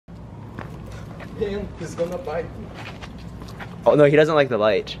him, he's gonna bite me. Oh no, he doesn't like the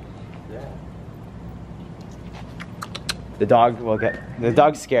light. Yeah. The dog will get, the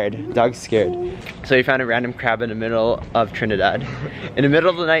dog's scared. Dog's scared. So we found a random crab in the middle of Trinidad. In the middle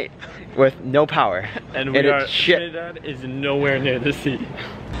of the night with no power. And Trinidad is nowhere near the sea.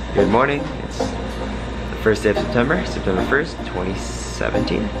 Good morning. It's the first day of September, September 1st,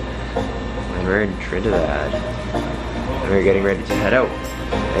 2017. And we're in Trinidad. And we're getting ready to head out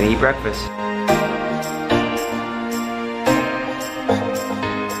and eat breakfast.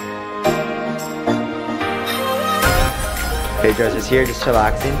 Pedro's just here, just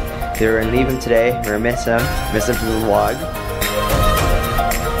relaxing. They were gonna leave him today. We're gonna miss him from the vlog.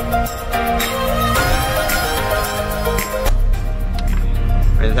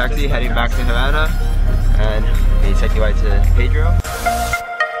 We're in the taxi heading back to Havana, and we take you out to Pedro.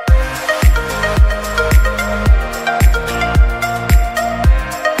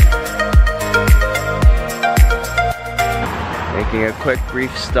 Making a quick,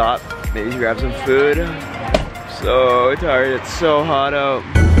 brief stop, maybe grab some food. So tired, it's so hot out.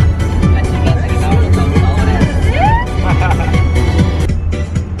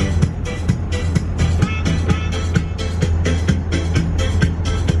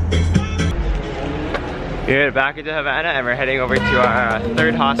 We're back into Havana and we're heading over to our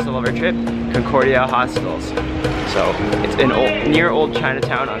third hostel of our trip, Concordia Hostels. So it's in near Old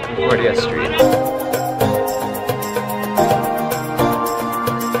Chinatown on Concordia Street.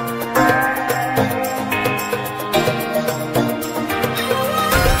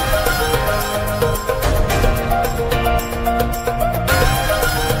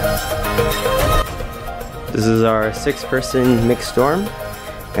 This is our 6-person mixed dorm,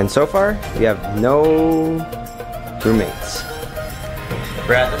 and so far we have no roommates.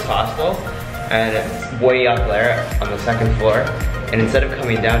 We're at this hostel, and it's way up there on the 2nd floor, and instead of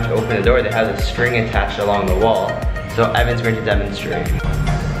coming down to open the door, they have a string attached along the wall. So Evan's going to demonstrate.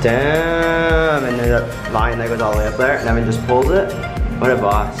 Damn, and there's a line that goes all the way up there, and Evan just pulls it. What a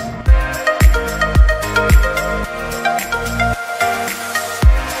boss.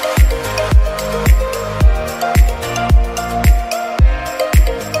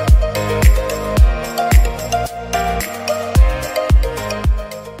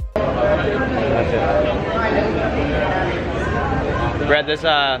 We're at this,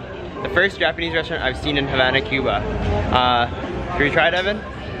 the first Japanese restaurant I've seen in Havana, Cuba. Have you tried, Evan? Yeah.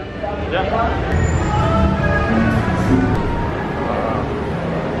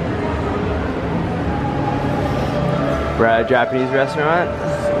 We're at a Japanese restaurant.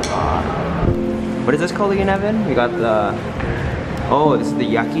 What is this called again, Evan? We got the, oh, this is the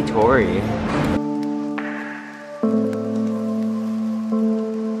yakitori.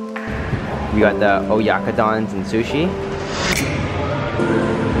 We got the oyakadons and sushi.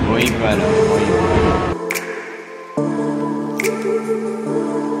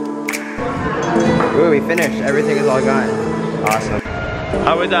 Ooh, we finished. Everything is all gone. Awesome.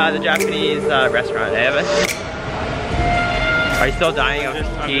 How was the Japanese restaurant, Evan? Are you still dying of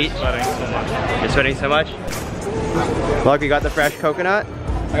heat? I'm sweating so much. You're sweating so much? Look, we got the fresh coconut.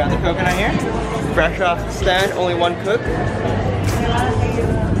 I got the coconut here. Fresh off the stand, only one cook.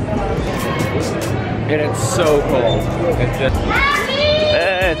 And it's so cold. It's just...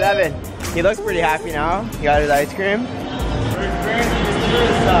 Hey, it's Evan. He looks pretty happy now. He got his ice cream.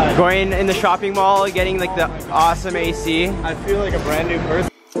 Going in the shopping mall, getting like the awesome AC. I feel like a brand new person.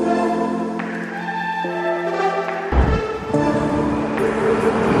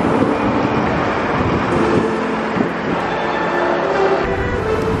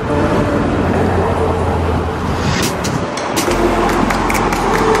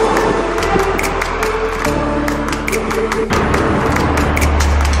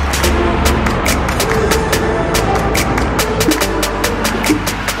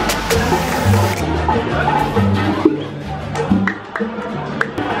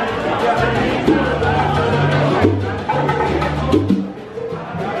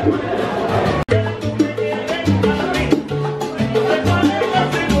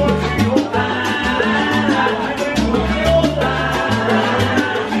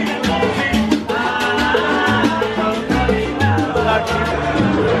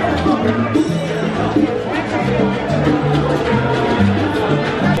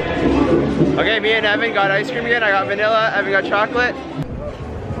 Okay, me and Evan got ice cream again. I got vanilla, Evan got chocolate.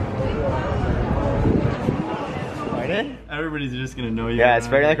 Pardon? Everybody's just gonna know you. Yeah, it's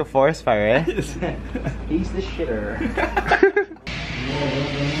very like a forest fire, eh? He's the shitter.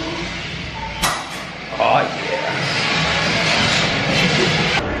 Oh yeah.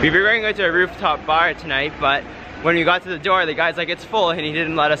 We were going to a rooftop bar tonight, but when we got to the door, the guy's like, it's full, and he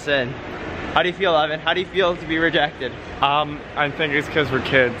didn't let us in. How do you feel, Evan? How do you feel to be rejected? I think it's because we're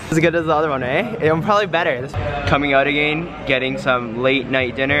kids. As good as the other one, eh? I'm probably better. Coming out again, getting some late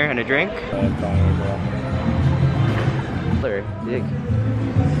night dinner and a drink. Dig.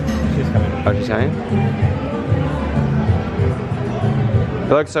 She's coming. Oh, she's coming? It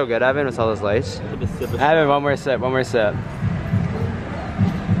looks so good, Evan, with all those lights. Evan, one more sip, one more sip.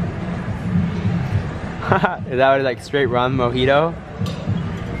 Is that what, like, straight rum mojito?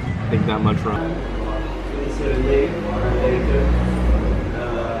 I think that much rum. It's a late or later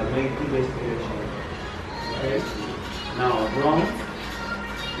make two destination. Okay. Now rum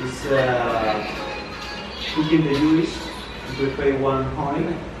is cooking the juice. You prepare one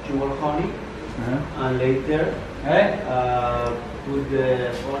honey, sugar honey, and later put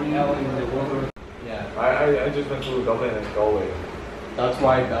the honey out in the water. Yeah, I just went to Dublin and Galway. That's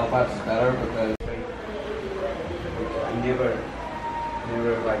why Belfast is better because I never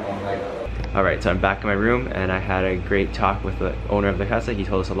like. Alright, so I'm back in my room and I had a great talk with the owner of the casa. He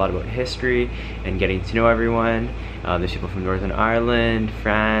told us a lot about history and getting to know everyone. There's people from Northern Ireland,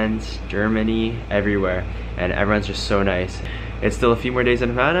 France, Germany, everywhere. And everyone's just so nice. It's still a few more days in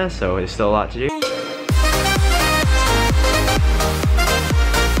Havana, so there's still a lot to do.